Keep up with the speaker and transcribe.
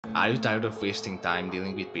Are you tired of wasting time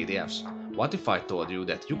dealing with PDFs? What if I told you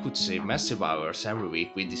that you could save massive hours every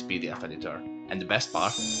week with this PDF editor? And the best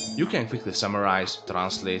part, you can quickly summarize,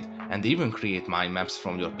 translate, and even create mind maps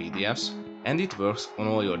from your PDFs, and it works on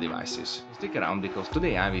all your devices. Stick around because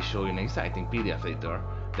today I will show you an exciting PDF editor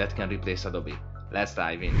that can replace Adobe. Let's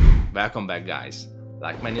dive in. Welcome back, guys.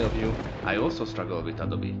 Like many of you, I also struggle with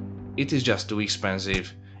Adobe. It is just too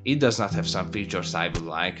expensive, it does not have some features I would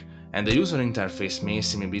like, and the user interface may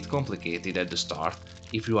seem a bit complicated at the start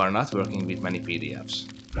if you are not working with many PDFs.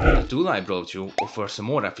 The tool I brought you offers a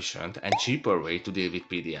more efficient and cheaper way to deal with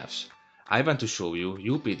PDFs. I want to show you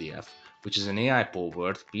UPDF, which is an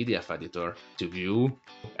AI-powered PDF editor to view,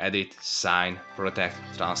 edit, sign, protect,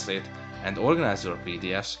 translate, and organize your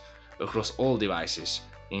PDFs across all devices,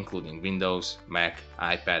 including Windows, Mac,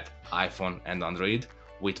 iPad, iPhone, and Android,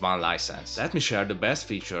 with one license. Let me share the best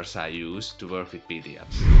features I use to work with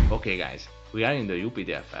PDFs. Okay guys, we are in the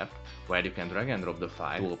UPDF app, where you can drag and drop the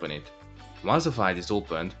file to open it. Once the file is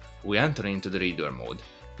opened, we enter into the reader mode.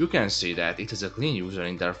 You can see that it has a clean user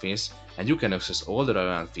interface and you can access all the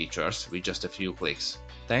relevant features with just a few clicks.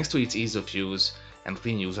 Thanks to its ease of use and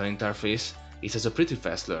clean user interface, it has a pretty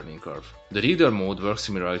fast learning curve. The reader mode works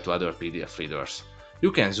similarly to other PDF readers.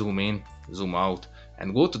 You can zoom in, zoom out,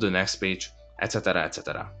 and go to the next page, etc.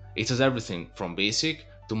 etc. It has everything from basic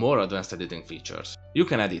to more advanced editing features. You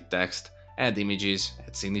can edit text, add images,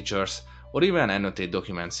 add signatures, or even annotate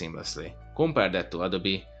documents seamlessly. Compare that to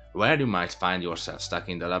Adobe, where you might find yourself stuck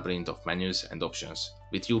in the labyrinth of menus and options.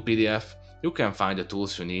 With UPDF, you can find the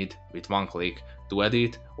tools you need with one click to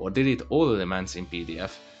edit or delete all elements in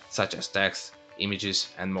PDF, such as text, images,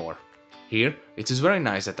 and more. Here, it is very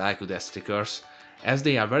nice that I could add stickers, as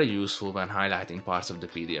they are very useful when highlighting parts of the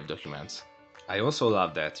PDF documents. I also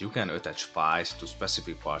love that you can attach files to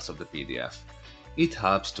specific parts of the PDF. It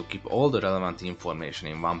helps to keep all the relevant information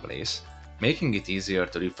in one place, making it easier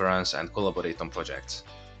to reference and collaborate on projects.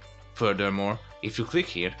 Furthermore, if you click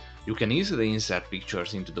here, you can easily insert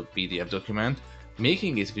pictures into the PDF document,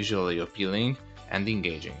 making it visually appealing and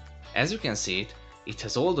engaging. As you can see it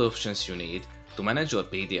has all the options you need to manage your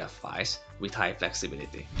PDF files with high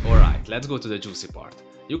flexibility. Alright, let's go to the juicy part.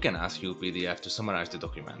 You can ask UPDF to summarize the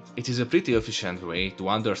document. It is a pretty efficient way to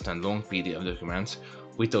understand long PDF documents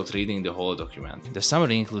without reading the whole document. The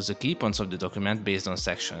summary includes the key points of the document based on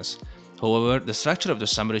sections. However, the structure of the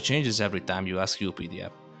summary changes every time you ask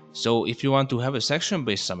UPDF. So if you want to have a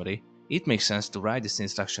section-based summary, it makes sense to write this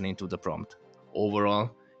instruction into the prompt.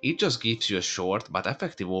 Overall, it just gives you a short but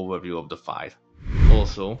effective overview of the file.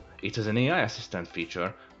 Also, it has an AI assistant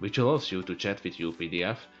feature which allows you to chat with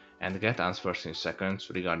UPDF and get answers in seconds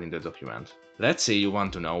regarding the document. Let's say you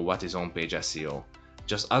want to know what is on-page SEO.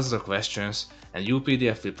 Just ask the questions and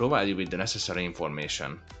UPDF will provide you with the necessary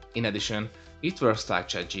information. In addition, it works like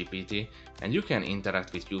ChatGPT and you can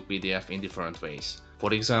interact with UPDF in different ways.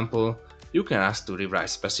 For example, you can ask to rewrite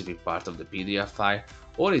specific part of the PDF file,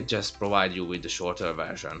 or it just provides you with the shorter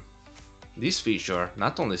version. This feature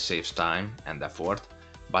not only saves time and effort,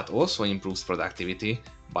 but also improves productivity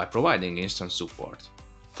by providing instant support.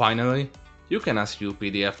 Finally, you can ask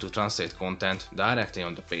UPDF to translate content directly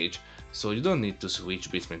on the page, so you don't need to switch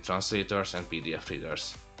between translators and PDF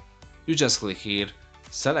readers. You just click here,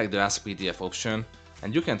 select the Ask PDF option,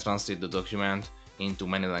 and you can translate the document into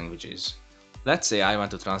many languages. Let's say I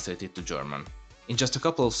want to translate it to German. In just a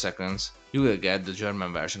couple of seconds, you will get the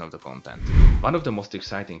German version of the content. One of the most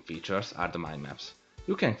exciting features are the mind maps.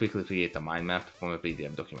 You can quickly create a mind map from a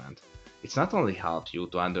PDF document. It not only helps you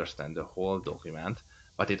to understand the whole document,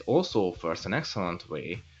 but it also offers an excellent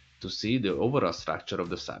way to see the overall structure of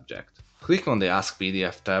the subject. Click on the Ask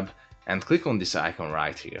PDF tab and click on this icon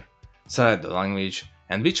right here. Select the language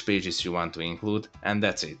and which pages you want to include, and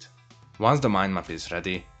that's it. Once the mind map is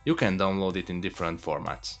ready, you can download it in different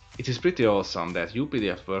formats. It is pretty awesome that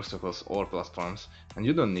UPDF works across all platforms and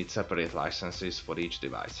you don't need separate licenses for each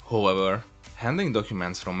device. However, handling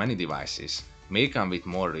documents from many devices may come with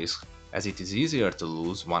more risk, as it is easier to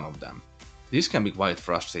lose one of them. This can be quite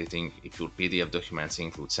frustrating if your PDF documents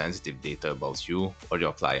include sensitive data about you or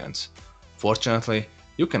your clients. Fortunately,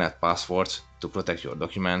 you can add passwords to protect your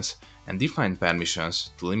documents and define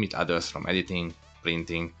permissions to limit others from editing,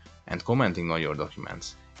 printing, and commenting on your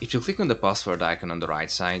documents. If you click on the password icon on the right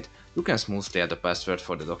side, you can smoothly add a password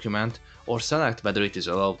for the document or select whether it is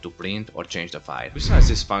allowed to print or change the file. Besides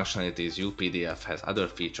these functionalities, UPDF has other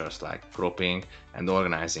features like cropping and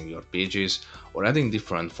organizing your pages or adding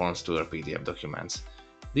different fonts to your PDF documents.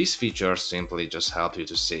 These features simply just help you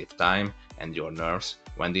to save time and your nerves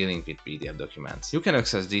when dealing with PDF documents. You can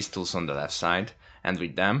access these tools on the left side, and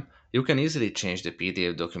with them, You can easily change the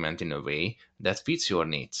PDF document in a way that fits your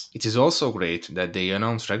needs. It is also great that they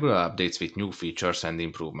announce regular updates with new features and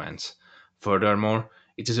improvements. Furthermore,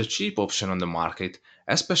 it is a cheap option on the market,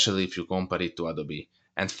 especially if you compare it to Adobe.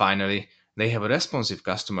 And finally, they have a responsive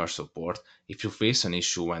customer support if you face an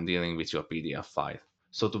issue when dealing with your PDF file.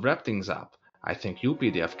 So to wrap things up, I think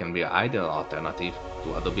UPDF can be an ideal alternative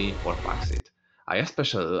to Adobe or Paxit. I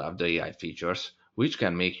especially love the AI features, which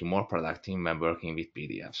can make you more productive when working with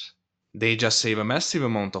PDFs. They just save a massive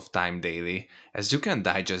amount of time daily, as you can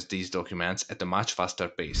digest these documents at a much faster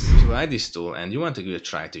pace. If you like this tool and you want to give a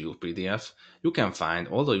try to UPDF, you can find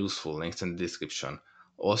all the useful links in the description.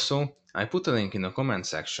 Also, I put a link in the comment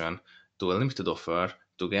section to a limited offer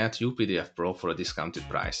to get UPDF Pro for a discounted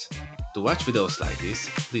price. To watch videos like this,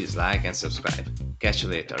 please like and subscribe. Catch you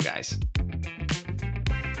later, guys.